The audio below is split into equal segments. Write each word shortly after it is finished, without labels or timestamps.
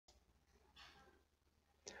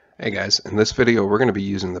Hey guys, in this video we're going to be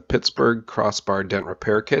using the Pittsburgh Crossbar Dent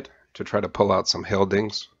Repair Kit to try to pull out some hail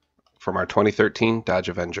dings from our 2013 Dodge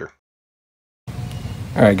Avenger.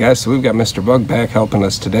 Alright guys, so we've got Mr. Bug back helping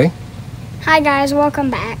us today. Hi guys,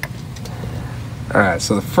 welcome back. Alright,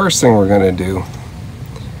 so the first thing we're going to do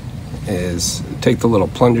is take the little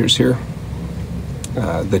plungers here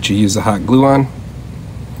that you use the hot glue on.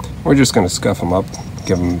 We're just going to scuff them up,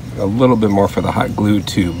 give them a little bit more for the hot glue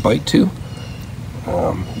to bite to.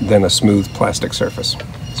 Than a smooth plastic surface.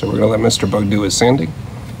 So we're going to let Mr. Bug do his sanding.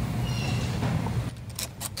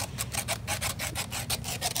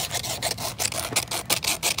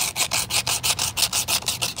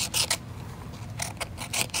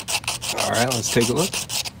 Alright, let's take a look.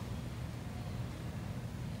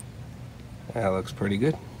 That looks pretty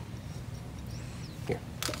good. Here.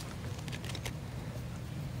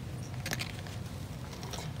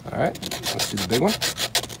 Alright, let's do the big one.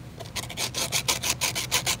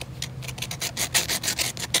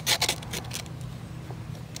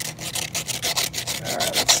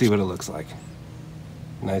 See what it looks like.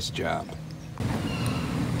 Nice job.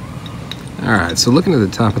 Alright, so looking at the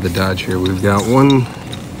top of the Dodge here, we've got one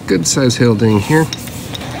good size hail ding here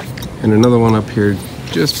and another one up here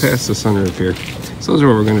just past the sunroof here. So those are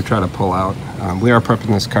what we're going to try to pull out. We are prepping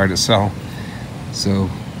this car to sell, so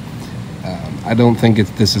I don't think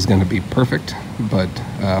this is going to be perfect, but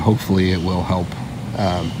hopefully it will help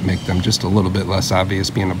make them just a little bit less obvious.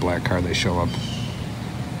 Being a black car, they show up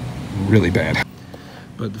really bad.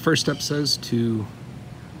 But the first step says to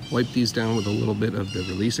wipe these down with a little bit of the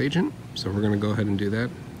release agent. So we're going to go ahead and do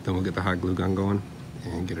that. Then we'll get the hot glue gun going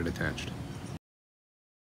and get it attached.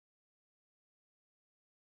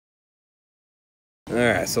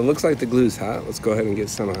 Alright, so it looks like the glue's hot. Let's go ahead and get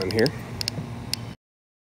some on here.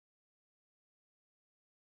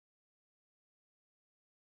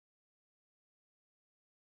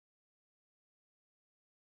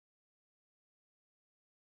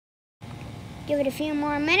 Give it a few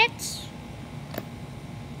more minutes,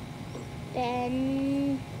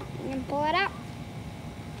 then you can pull it out.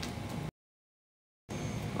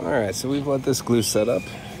 Alright, so we've let this glue set up.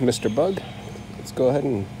 Mr. Bug, let's go ahead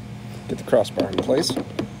and get the crossbar in place.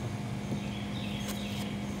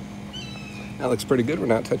 That looks pretty good. We're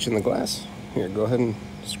not touching the glass. Here, go ahead and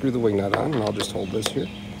screw the wing nut on, and I'll just hold this here.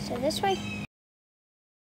 So this way.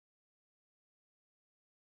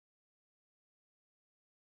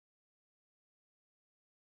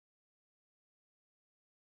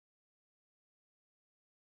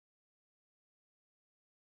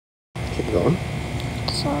 Keep going.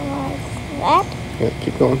 So like that. Yep,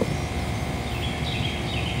 keep going.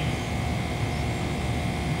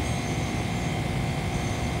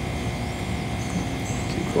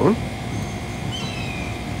 Keep going.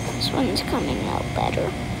 This one's coming out better. Yeah,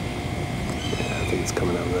 I think it's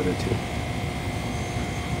coming out better too.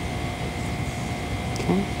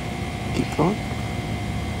 Okay, keep going.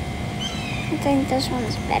 I think this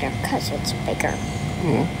one's better because it's bigger.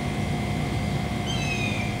 Yeah.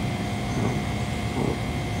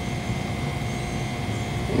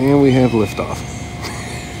 And we have liftoff.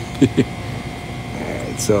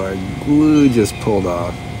 Alright, so our glue just pulled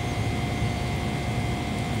off.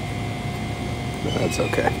 That's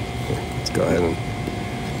okay. Here, let's go ahead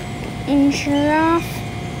and Insure off.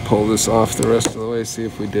 pull this off the rest of the way, see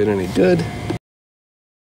if we did any good.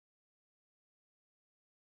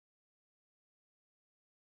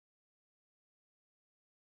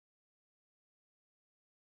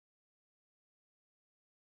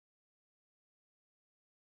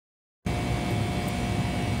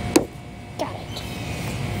 Got it.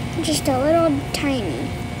 Just a little tiny.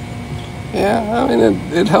 Yeah, I mean,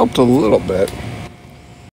 it helped a little bit.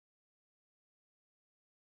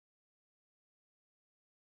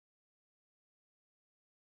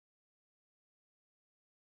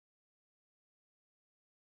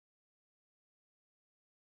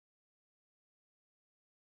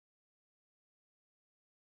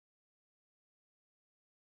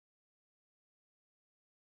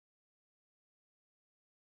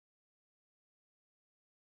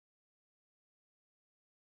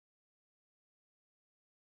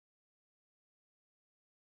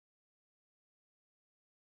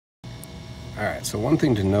 Alright, so one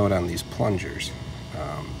thing to note on these plungers,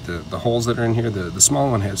 the holes that are in here, the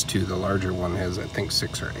small one has 2, the larger one has I think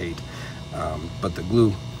 6 or 8, but the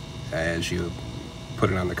glue, as you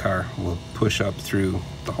put it on the car, will push up through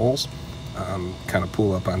the holes, kind of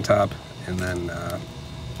pull up on top, and then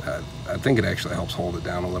I think it actually helps hold it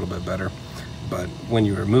down a little bit better. But when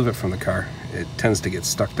you remove it from the car, it tends to get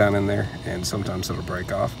stuck down in there, and sometimes it'll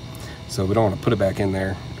break off. So we don't want to put it back in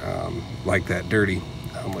there like that dirty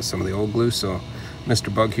with some of the old glue. So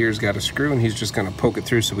Mr. Bug here's got a screw, and he's just going to poke it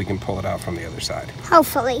through so we can pull it out from the other side.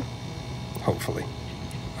 Hopefully. Hopefully.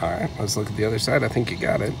 All right, let's look at the other side. I think you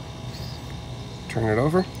got it. Turn it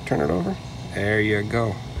over. Turn it over. There you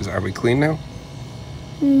go. Are we clean now?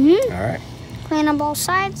 Mm-hmm. All right. Clean on both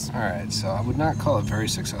sides. All right, so I would not call it very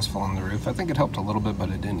successful on the roof. I think it helped a little bit, but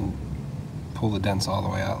it didn't pull the dents all the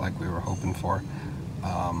way out like we were hoping for.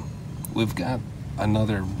 We've got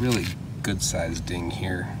another really good-sized ding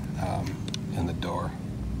here in the door.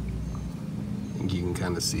 I think you can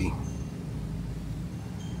kind of see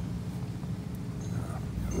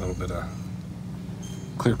a little bit of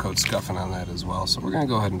clear coat scuffing on that as well. So we're going to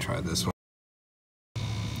go ahead and try this one.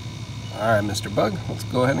 All right, Mr. Bug, let's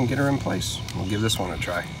go ahead and get her in place. We'll give this one a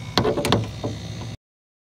try.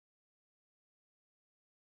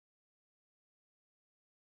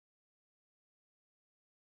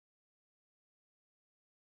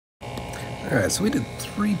 Alright, so we did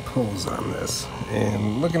 3 pulls on this,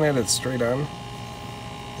 and looking at it straight on,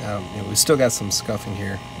 we still got some scuffing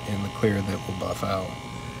here in the clear that will buff out.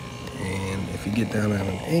 And if you get down on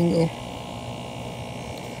an angle,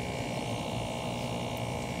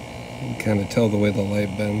 you can kind of tell the way the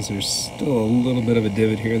light bends. There's still a little bit of a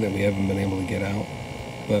divot here that we haven't been able to get out,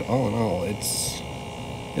 but all in all, it's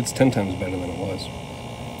 10 times better than it was.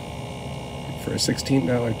 For a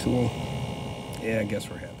 $16 tool, yeah, I guess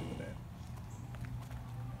we're happy.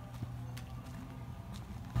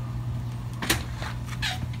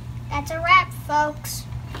 That's a wrap, folks.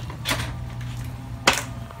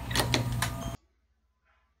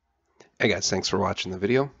 Hey guys, thanks for watching the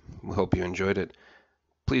video. We hope you enjoyed it.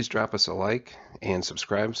 Please drop us a like and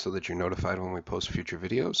subscribe so that you're notified when we post future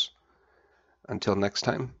videos. Until next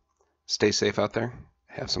time, stay safe out there,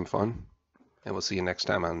 have some fun, and we'll see you next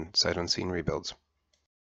time on Sight Unseen Rebuilds.